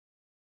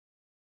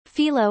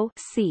Philo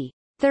c.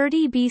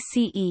 30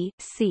 BCE,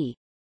 c.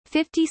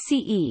 50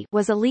 CE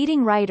was a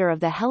leading writer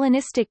of the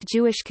Hellenistic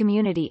Jewish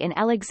community in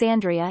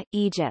Alexandria,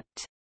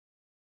 Egypt.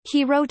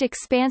 He wrote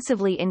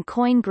expansively in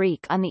Koine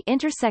Greek on the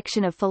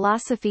intersection of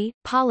philosophy,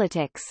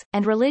 politics,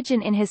 and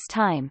religion in his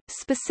time.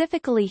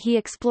 Specifically, he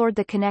explored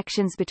the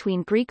connections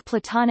between Greek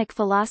Platonic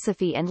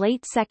philosophy and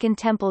late Second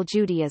Temple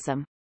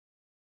Judaism.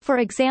 For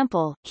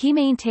example, he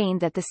maintained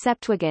that the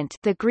Septuagint,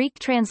 the Greek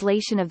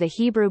translation of the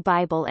Hebrew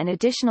Bible and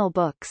additional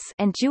books,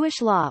 and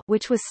Jewish law,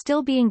 which was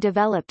still being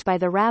developed by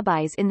the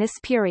rabbis in this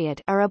period,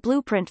 are a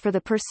blueprint for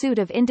the pursuit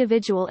of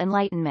individual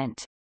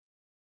enlightenment.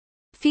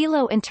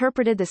 Philo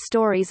interpreted the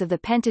stories of the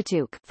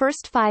Pentateuch,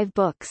 first 5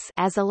 books,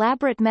 as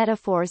elaborate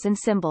metaphors and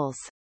symbols.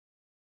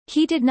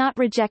 He did not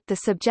reject the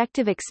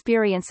subjective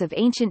experience of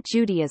ancient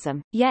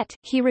Judaism, yet,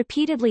 he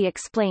repeatedly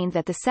explained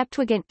that the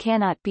Septuagint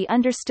cannot be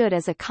understood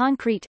as a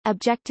concrete,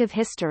 objective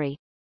history.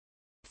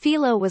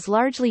 Philo was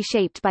largely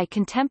shaped by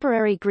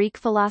contemporary Greek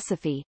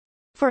philosophy.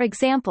 For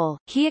example,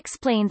 he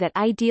explained that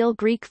ideal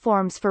Greek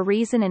forms for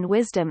reason and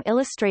wisdom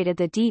illustrated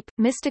the deep,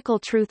 mystical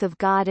truth of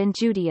God and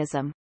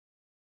Judaism.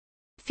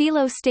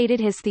 Philo stated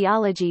his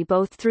theology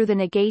both through the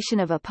negation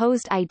of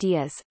opposed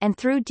ideas, and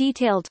through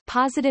detailed,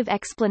 positive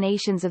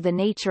explanations of the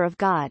nature of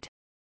God.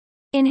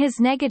 In his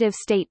negative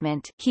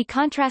statement, he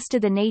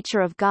contrasted the nature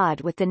of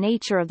God with the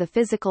nature of the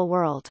physical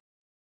world.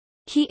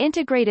 He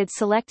integrated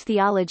select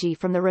theology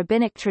from the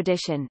rabbinic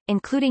tradition,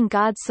 including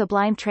God's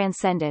sublime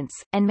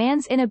transcendence, and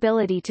man's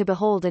inability to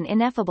behold an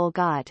ineffable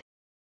God.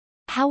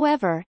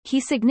 However, he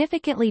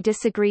significantly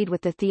disagreed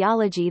with the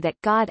theology that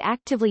God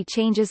actively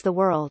changes the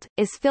world,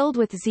 is filled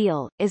with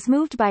zeal, is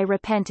moved by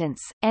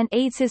repentance, and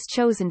aids his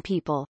chosen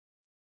people.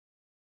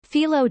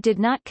 Philo did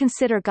not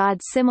consider God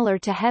similar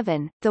to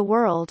heaven, the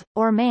world,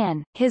 or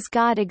man. His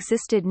God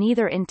existed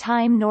neither in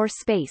time nor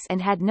space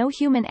and had no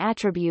human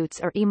attributes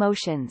or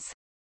emotions.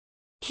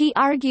 He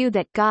argued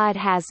that God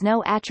has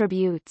no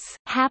attributes,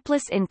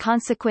 hapless in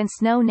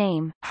consequence no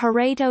name,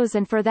 haretos,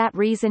 and for that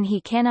reason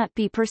he cannot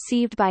be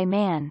perceived by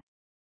man.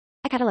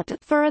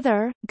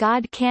 Further,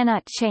 God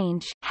cannot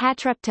change,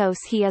 hatreptos,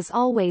 he is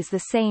always the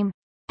same.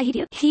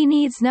 He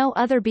needs no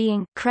other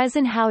being,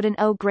 Kresin Howden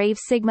O grave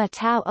Sigma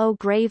Tau O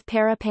grave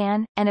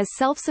Parapan, and is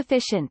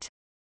self-sufficient.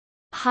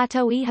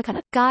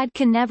 God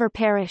can never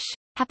perish.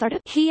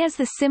 He is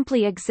the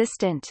simply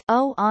existent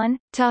O on,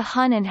 ta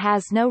hun, and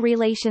has no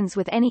relations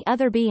with any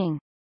other being.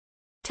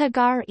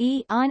 Tagar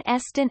e on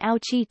estin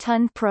auchi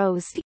tun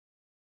pros.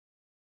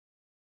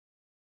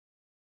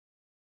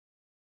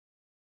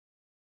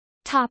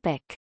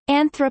 Topic: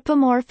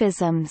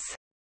 Anthropomorphisms.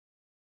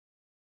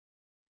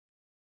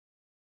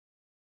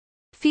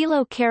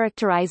 Philo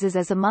characterizes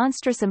as a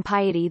monstrous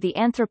impiety the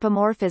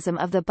anthropomorphism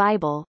of the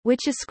Bible,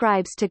 which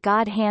ascribes to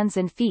God hands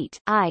and feet,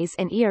 eyes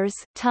and ears,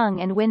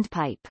 tongue and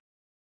windpipe.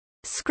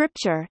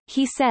 Scripture,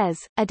 he says,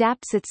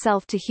 adapts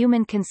itself to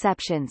human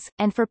conceptions,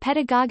 and for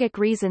pedagogic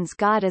reasons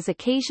God is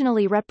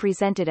occasionally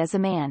represented as a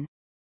man.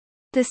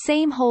 The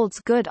same holds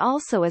good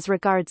also as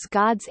regards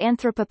God's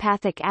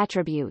anthropopathic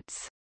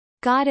attributes.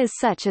 God as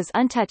such is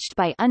untouched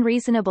by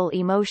unreasonable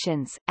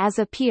emotions, as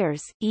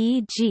appears,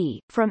 e.g.,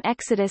 from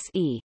Exodus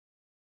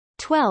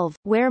e:12,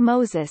 where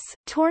Moses,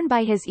 torn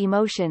by his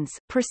emotions,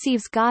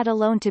 perceives God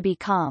alone to be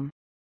calm.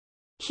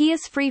 He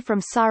is free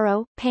from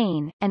sorrow,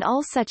 pain, and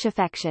all such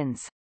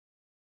affections.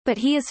 But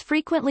he is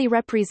frequently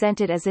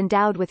represented as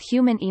endowed with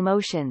human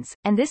emotions,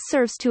 and this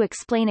serves to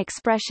explain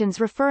expressions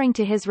referring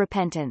to his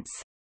repentance.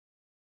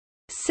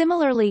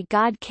 Similarly,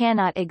 God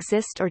cannot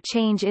exist or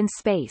change in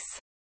space.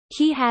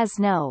 He has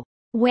no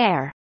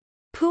where,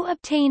 pu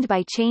obtained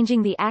by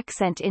changing the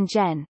accent in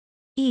Gen.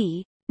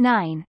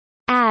 E:9.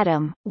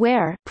 Adam,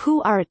 where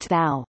pu art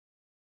thou,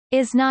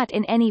 is not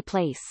in any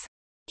place.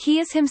 He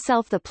is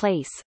himself the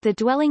place. The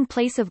dwelling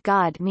place of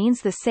God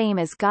means the same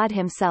as God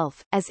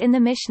himself, as in the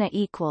Mishnah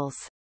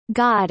equals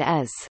God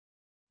is.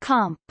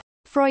 Comp.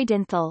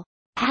 Freudenthal.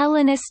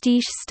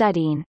 Hellenistische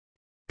Studien.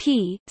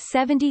 p.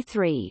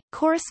 73,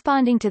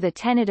 corresponding to the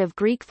tenet of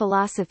Greek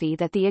philosophy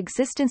that the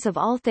existence of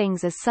all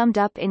things is summed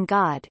up in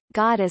God.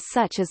 God as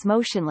such is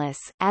motionless,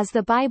 as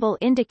the Bible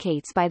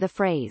indicates by the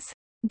phrase,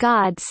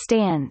 God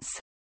stands.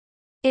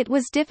 It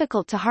was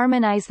difficult to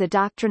harmonize the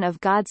doctrine of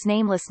God's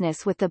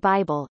namelessness with the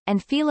Bible,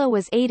 and Philo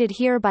was aided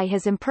here by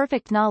his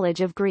imperfect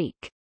knowledge of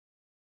Greek.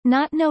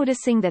 Not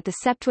noticing that the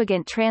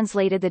Septuagint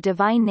translated the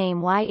divine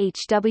name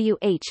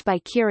Yhwh by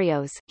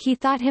Kyrios, he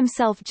thought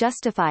himself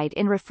justified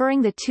in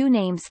referring the two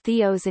names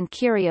Theos and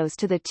Kyrios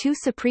to the two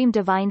supreme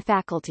divine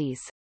faculties.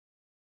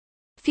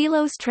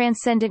 Philo's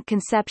transcendent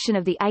conception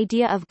of the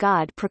idea of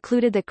God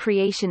precluded the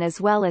creation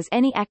as well as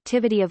any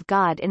activity of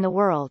God in the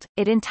world.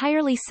 It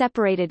entirely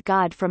separated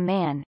God from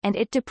man, and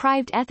it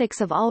deprived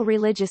ethics of all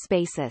religious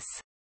basis.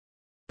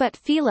 But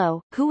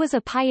Philo, who was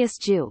a pious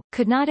Jew,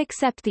 could not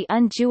accept the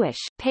un-Jewish,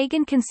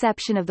 pagan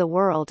conception of the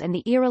world and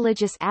the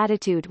irreligious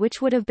attitude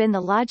which would have been the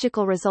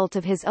logical result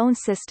of his own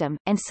system,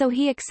 and so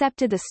he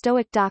accepted the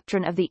Stoic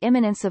doctrine of the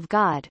immanence of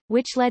God,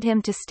 which led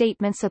him to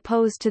statements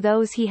opposed to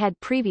those he had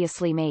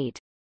previously made.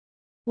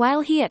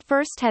 While he at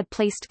first had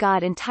placed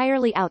God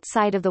entirely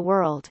outside of the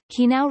world,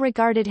 he now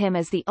regarded him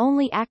as the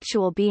only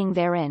actual being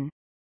therein.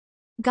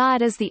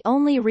 God is the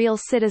only real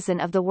citizen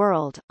of the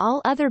world, all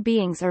other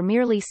beings are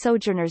merely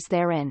sojourners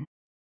therein.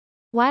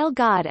 While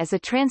God as a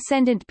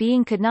transcendent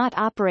being could not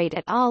operate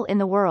at all in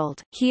the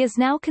world, he is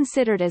now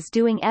considered as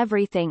doing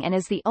everything and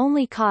as the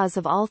only cause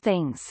of all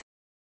things.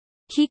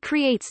 He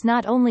creates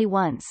not only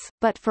once,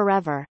 but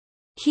forever.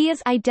 He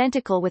is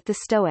identical with the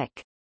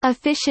Stoic,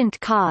 efficient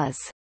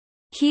cause.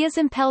 He is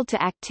impelled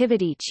to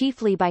activity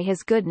chiefly by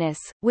his goodness,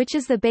 which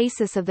is the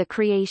basis of the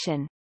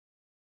creation.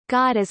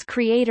 God as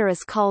creator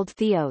is called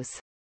theos.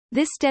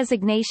 This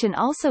designation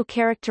also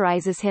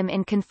characterizes him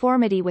in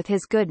conformity with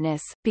his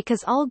goodness,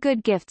 because all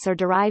good gifts are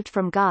derived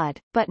from God,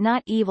 but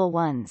not evil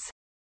ones.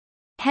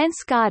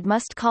 Hence God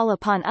must call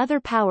upon other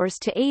powers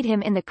to aid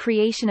him in the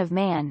creation of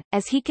man,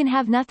 as he can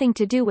have nothing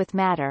to do with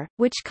matter,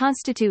 which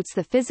constitutes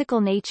the physical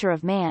nature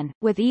of man.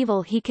 With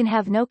evil he can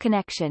have no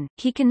connection,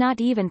 he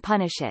cannot even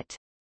punish it.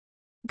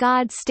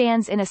 God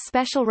stands in a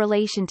special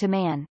relation to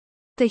man.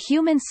 The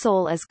human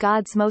soul is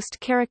God's most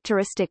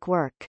characteristic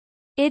work.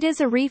 It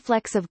is a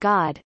reflex of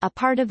God, a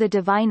part of the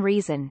divine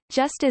reason,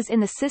 just as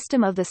in the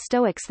system of the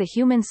Stoics the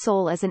human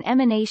soul is an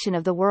emanation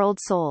of the world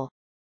soul.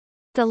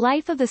 The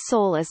life of the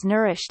soul is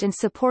nourished and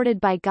supported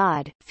by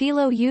God,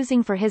 Philo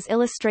using for his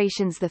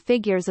illustrations the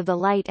figures of the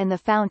light and the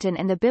fountain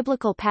and the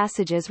biblical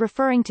passages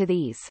referring to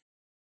these.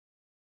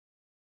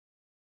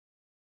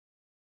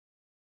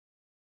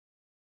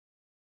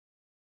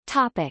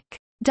 Topic: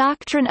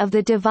 Doctrine of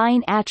the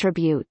divine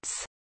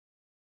attributes.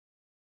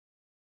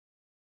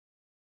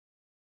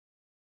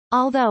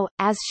 Although,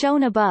 as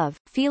shown above,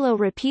 Philo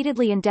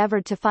repeatedly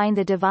endeavored to find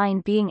the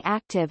divine being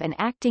active and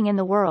acting in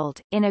the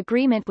world, in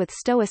agreement with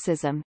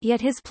Stoicism,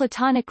 yet his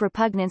Platonic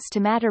repugnance to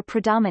matter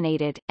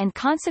predominated, and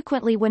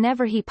consequently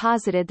whenever he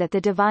posited that the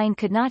divine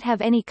could not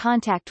have any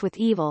contact with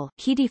evil,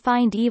 he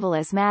defined evil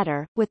as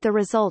matter, with the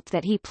result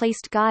that he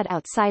placed God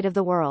outside of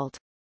the world.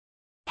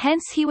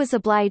 Hence he was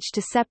obliged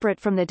to separate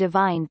from the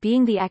divine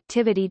being the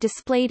activity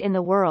displayed in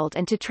the world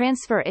and to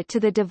transfer it to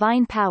the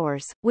divine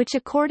powers, which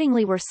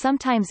accordingly were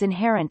sometimes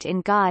inherent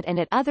in God and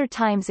at other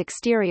times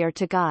exterior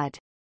to God.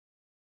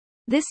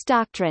 This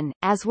doctrine,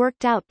 as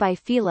worked out by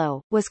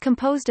Philo, was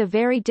composed of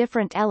very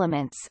different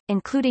elements,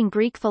 including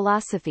Greek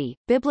philosophy,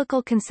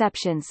 biblical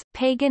conceptions,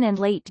 pagan and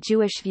late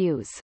Jewish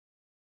views.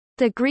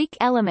 The Greek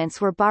elements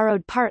were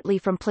borrowed partly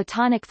from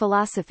Platonic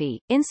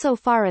philosophy,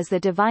 insofar as the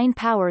divine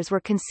powers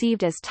were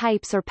conceived as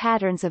types or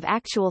patterns of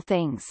actual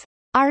things,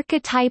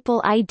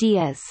 archetypal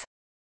ideas,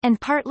 and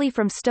partly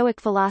from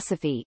Stoic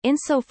philosophy,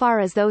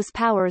 insofar as those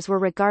powers were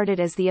regarded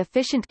as the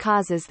efficient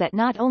causes that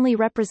not only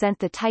represent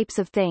the types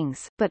of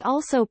things, but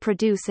also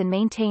produce and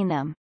maintain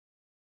them.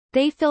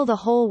 They fill the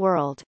whole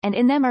world, and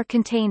in them are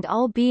contained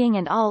all being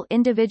and all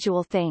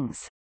individual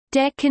things.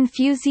 De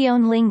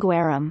Confusione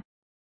Linguarum.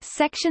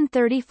 Section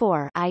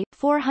 34 I.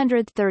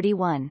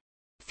 431.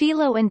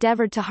 Philo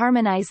endeavored to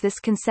harmonize this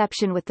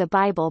conception with the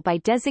Bible by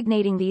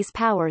designating these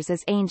powers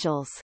as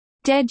angels.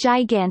 De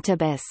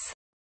Gigantibus.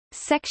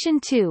 Section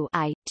 2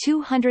 I.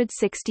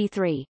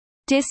 263.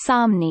 De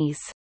Somnis.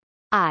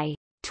 I.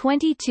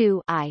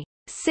 22 I.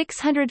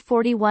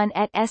 641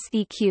 et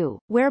seq.,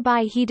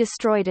 whereby he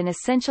destroyed an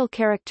essential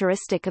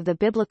characteristic of the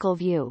biblical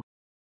view.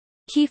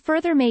 He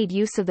further made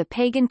use of the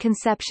pagan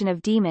conception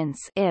of demons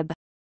Ib.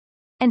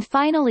 And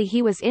finally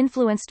he was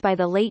influenced by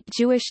the late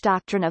Jewish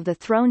doctrine of the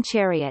throne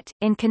chariot,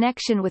 in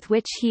connection with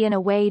which he in a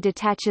way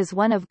detaches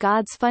one of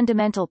God's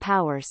fundamental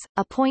powers,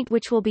 a point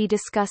which will be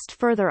discussed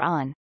further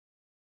on.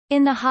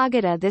 In the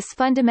Haggadah this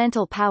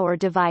fundamental power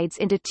divides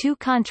into two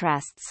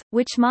contrasts,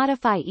 which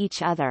modify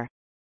each other.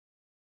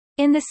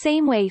 In the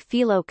same way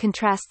Philo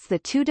contrasts the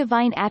two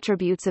divine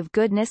attributes of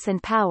goodness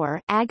and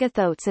power,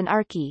 agathos and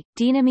arche,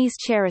 dynamis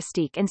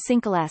charistique and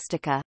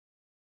syncholastica.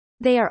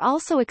 They are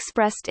also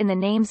expressed in the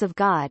names of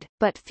God,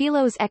 but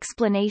Philo's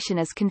explanation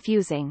is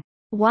confusing.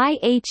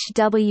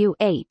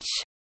 YHWH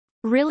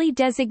really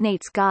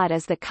designates God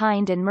as the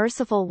kind and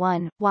merciful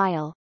one,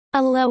 while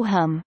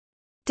Elohim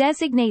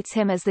designates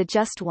him as the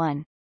just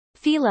one.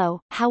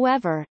 Philo,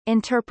 however,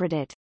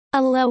 interpreted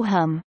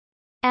Elohim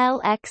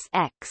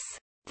LXX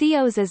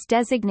theos as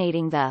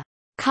designating the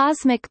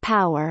cosmic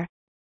power,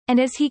 and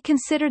as he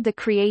considered the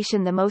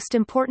creation the most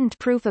important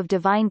proof of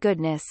divine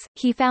goodness,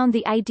 he found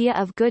the idea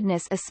of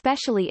goodness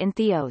especially in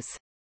theos.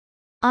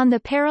 On the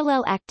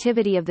parallel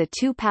activity of the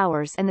two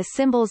powers and the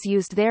symbols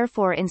used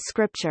therefore in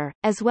Scripture,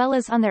 as well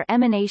as on their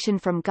emanation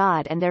from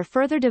God and their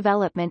further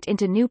development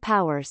into new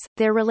powers,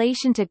 their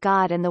relation to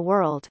God and the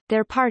world,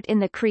 their part in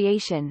the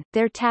creation,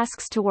 their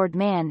tasks toward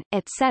man,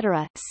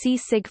 etc., see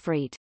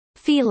Siegfried.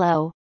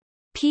 Philo.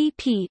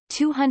 pp.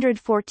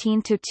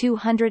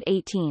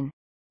 214-218.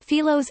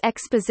 Philo's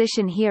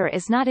exposition here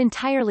is not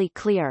entirely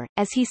clear,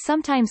 as he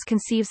sometimes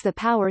conceives the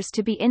powers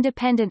to be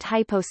independent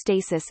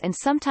hypostasis and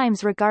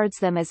sometimes regards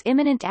them as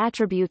immanent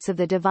attributes of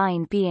the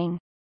divine being.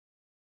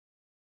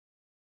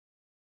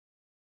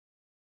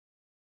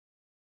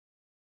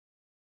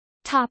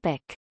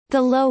 Topic: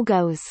 The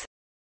Logos.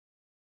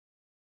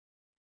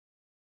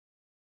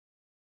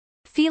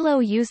 Philo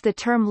used the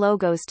term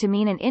logos to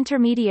mean an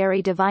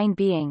intermediary divine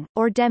being,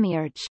 or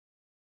demiurge.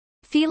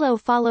 Philo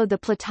followed the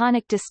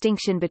Platonic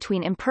distinction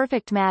between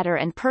imperfect matter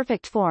and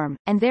perfect form,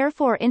 and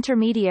therefore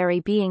intermediary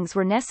beings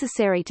were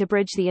necessary to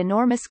bridge the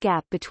enormous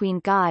gap between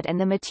God and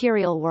the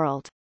material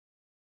world.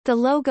 The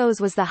Logos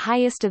was the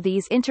highest of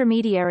these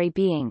intermediary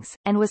beings,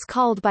 and was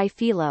called by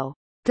Philo,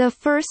 the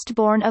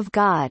firstborn of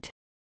God.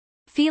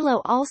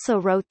 Philo also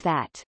wrote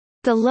that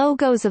the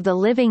Logos of the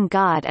living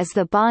God is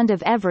the bond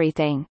of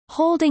everything,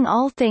 holding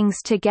all things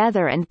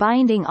together and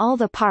binding all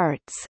the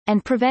parts,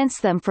 and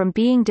prevents them from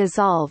being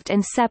dissolved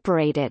and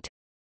separated.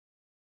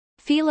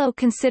 Philo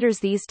considers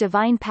these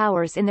divine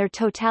powers in their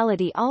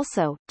totality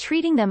also,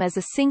 treating them as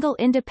a single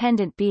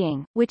independent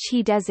being, which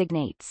he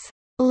designates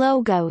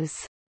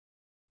Logos.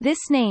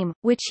 This name,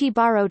 which he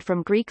borrowed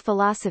from Greek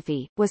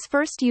philosophy, was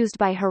first used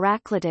by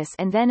Heraclitus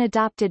and then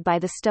adopted by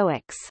the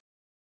Stoics.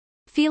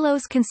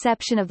 Philo's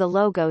conception of the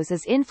Logos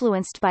is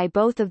influenced by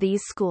both of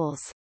these schools.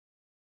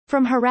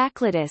 From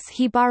Heraclitus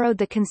he borrowed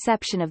the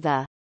conception of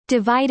the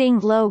dividing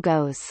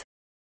Logos,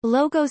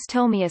 Logos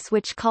tomius,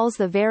 which calls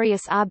the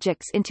various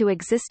objects into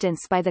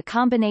existence by the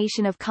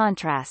combination of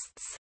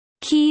contrasts.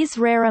 Quis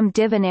rerum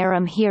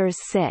divinarum heres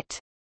sit.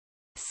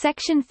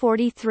 Section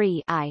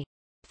 43 I.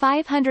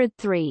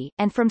 503,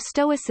 and from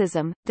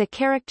Stoicism, the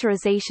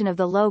characterization of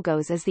the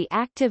Logos as the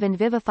active and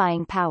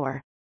vivifying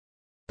power.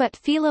 But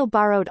Philo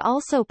borrowed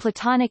also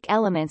Platonic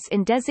elements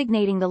in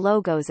designating the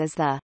Logos as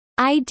the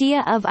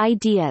idea of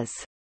ideas,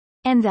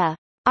 and the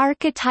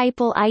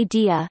archetypal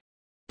idea.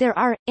 There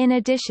are, in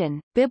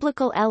addition,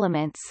 biblical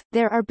elements.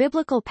 There are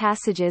biblical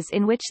passages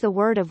in which the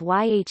word of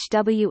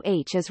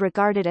Yhwh is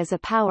regarded as a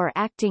power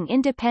acting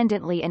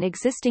independently and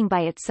existing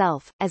by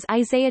itself, as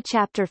Isaiah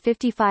chapter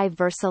 55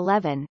 verse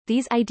 11.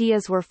 These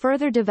ideas were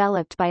further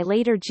developed by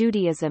later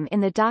Judaism in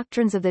the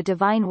doctrines of the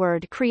divine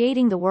word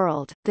creating the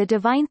world, the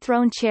divine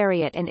throne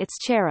chariot and its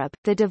cherub,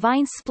 the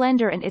divine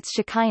splendor and its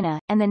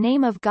Shekinah, and the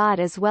name of God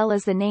as well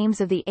as the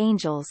names of the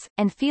angels,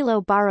 and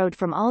Philo borrowed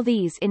from all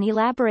these in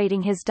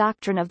elaborating his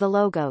doctrine of the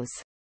Logos.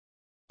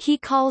 He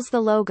calls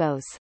the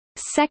Logos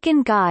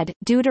second God,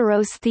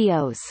 deuteros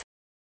theos.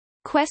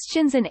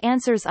 Questions and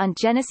answers on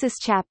Genesis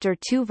chapter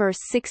 2 verse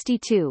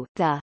 62,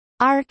 the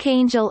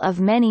archangel of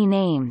many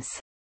names,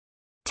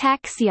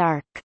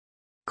 taxiarch,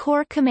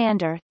 corps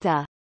commander,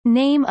 the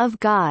name of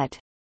God,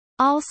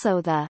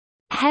 also the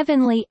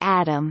heavenly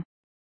Adam,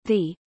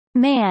 the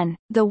man,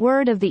 the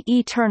word of the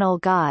eternal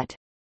God.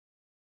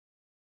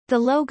 The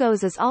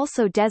Logos is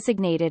also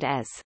designated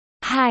as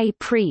high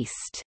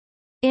priest,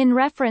 in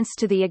reference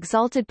to the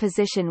exalted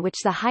position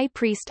which the high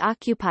priest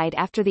occupied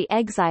after the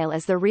exile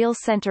as the real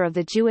center of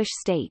the Jewish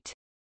state.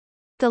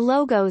 The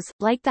Logos,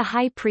 like the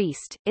high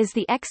priest, is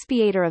the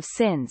expiator of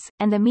sins,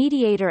 and the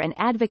mediator and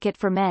advocate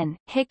for men.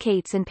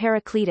 Hecate and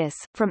Paracletus.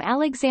 From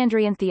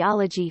Alexandrian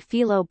theology,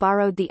 Philo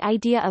borrowed the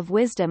idea of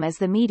wisdom as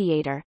the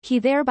mediator. He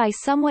thereby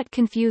somewhat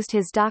confused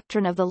his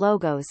doctrine of the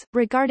Logos,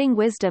 regarding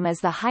wisdom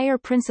as the higher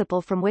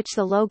principle from which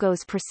the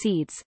Logos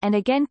proceeds, and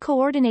again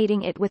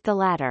coordinating it with the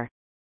latter.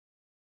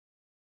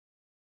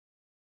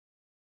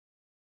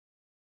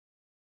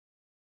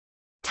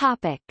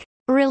 Topic: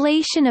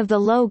 Relation of the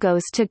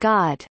Logos to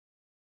God.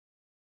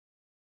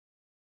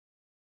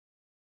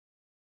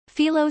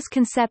 Philo's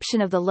conception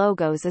of the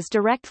Logos is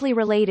directly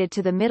related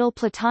to the Middle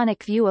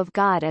Platonic view of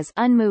God as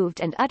unmoved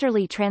and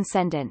utterly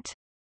transcendent.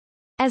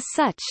 As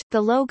such,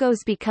 the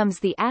Logos becomes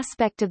the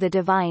aspect of the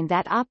divine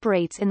that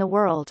operates in the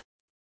world,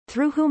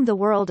 through whom the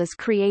world is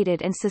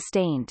created and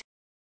sustained.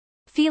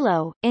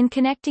 Philo, in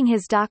connecting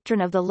his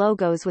doctrine of the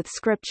Logos with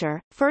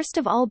Scripture, first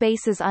of all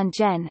bases on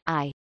Gen.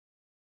 I.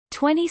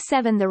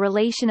 27 the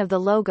relation of the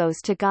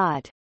Logos to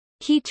God.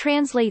 He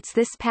translates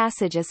this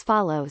passage as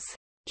follows: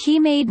 He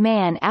made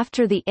man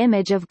after the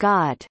image of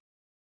God,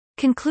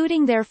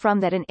 concluding therefrom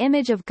that an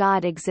image of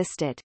God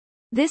existed.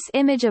 This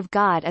image of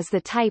God is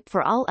the type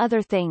for all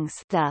other things,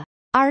 the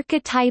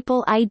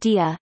archetypal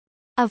idea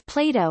of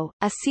Plato,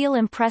 a seal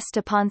impressed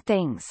upon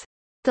things.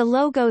 The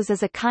Logos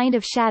is a kind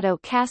of shadow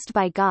cast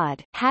by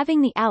God,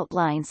 having the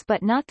outlines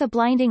but not the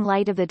blinding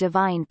light of the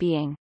divine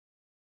being.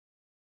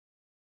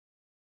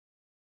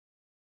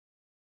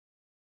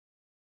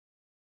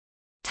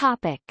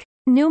 Topic: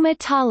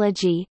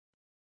 Pneumatology.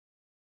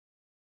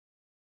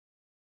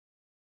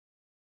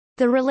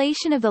 The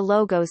relation of the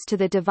Logos to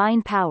the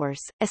divine powers,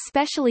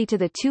 especially to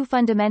the two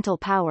fundamental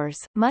powers,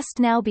 must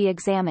now be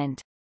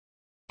examined.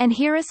 And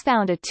here is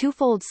found a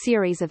twofold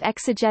series of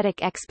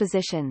exegetic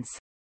expositions.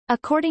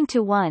 According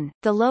to one,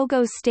 the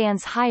Logos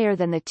stands higher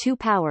than the two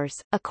powers.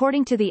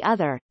 According to the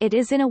other, it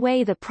is in a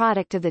way the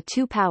product of the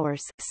two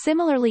powers.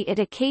 Similarly, it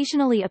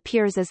occasionally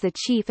appears as the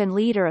chief and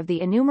leader of the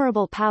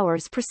innumerable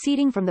powers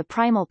proceeding from the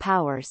primal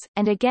powers,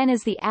 and again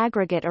as the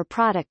aggregate or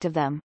product of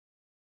them.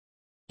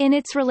 In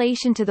its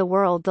relation to the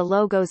world, the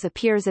Logos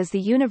appears as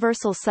the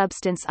universal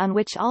substance on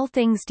which all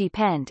things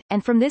depend,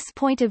 and from this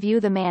point of view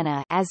the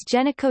manna, as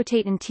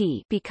genokotaten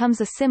t, becomes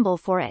a symbol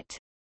for it.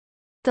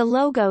 The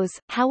logos,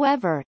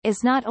 however,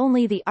 is not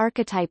only the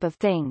archetype of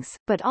things,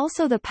 but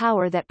also the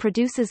power that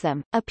produces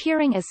them,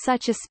 appearing as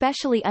such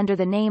especially under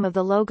the name of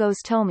the logos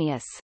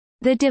tomius,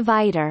 the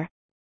divider.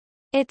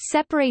 It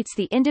separates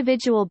the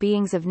individual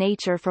beings of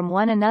nature from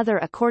one another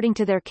according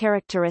to their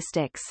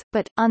characteristics,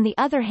 but, on the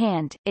other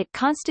hand, it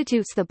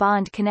constitutes the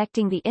bond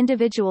connecting the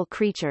individual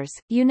creatures,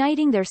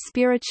 uniting their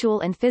spiritual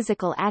and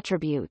physical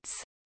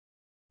attributes.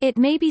 It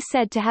may be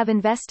said to have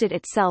invested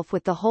itself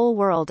with the whole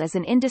world as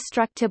an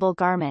indestructible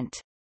garment.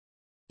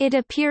 It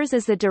appears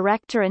as the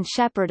director and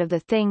shepherd of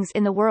the things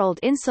in the world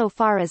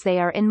insofar as they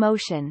are in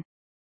motion.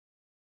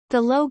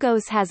 The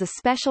logos has a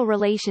special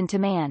relation to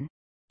man.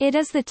 It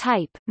is the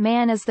type,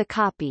 man is the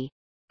copy.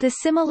 The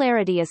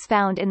similarity is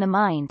found in the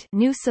mind,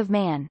 nous of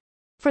man.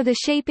 For the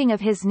shaping of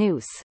his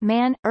nous,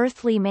 man,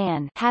 earthly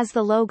man, has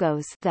the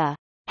logos, the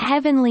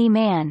heavenly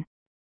man,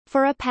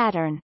 for a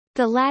pattern.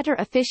 The latter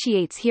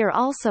officiates here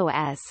also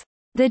as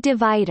the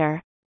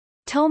divider,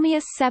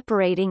 tomius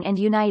separating and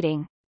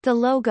uniting. The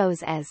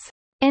logos as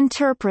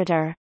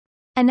interpreter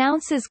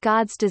announces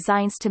God's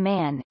designs to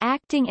man,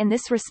 acting in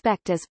this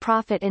respect as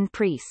prophet and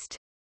priest.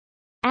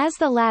 As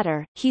the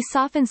latter, he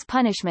softens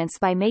punishments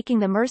by making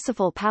the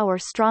merciful power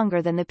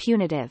stronger than the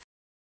punitive.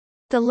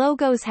 The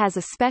logos has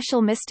a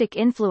special mystic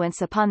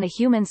influence upon the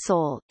human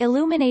soul,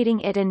 illuminating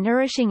it and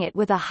nourishing it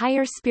with a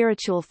higher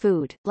spiritual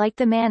food, like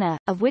the manna,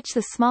 of which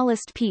the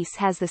smallest piece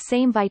has the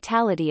same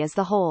vitality as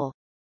the whole.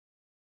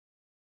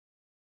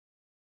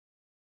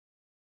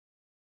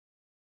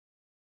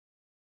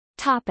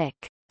 Topic.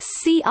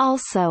 See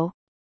also: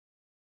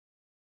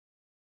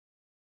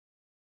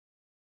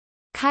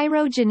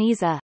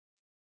 Chirogeneza,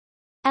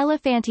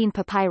 Elephantine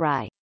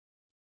papyri,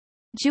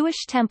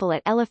 Jewish temple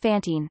at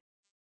Elephantine,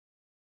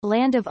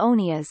 Land of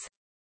Onias,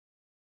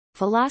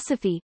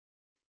 Philosophy,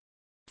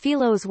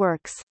 Philo's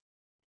works,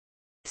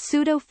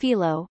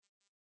 Pseudo-Philo,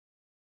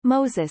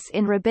 Moses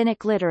in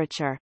rabbinic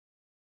literature.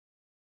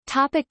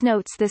 Topic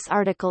notes. This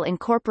article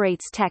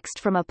incorporates text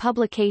from a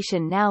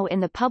publication now in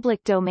the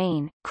public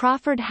domain.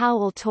 Crawford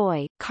Howell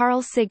Toy,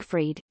 Carl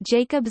Siegfried,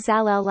 Jacob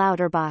Zalel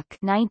Lauterbach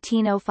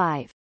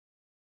 1905.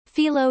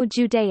 Philo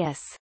Judaeus.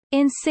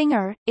 In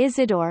Singer,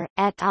 Isidore,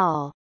 et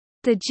al.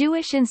 The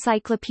Jewish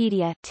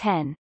Encyclopedia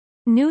 10.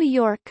 New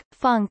York,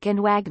 Funk and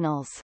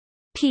Wagnalls.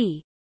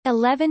 p.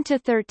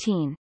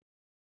 11-13.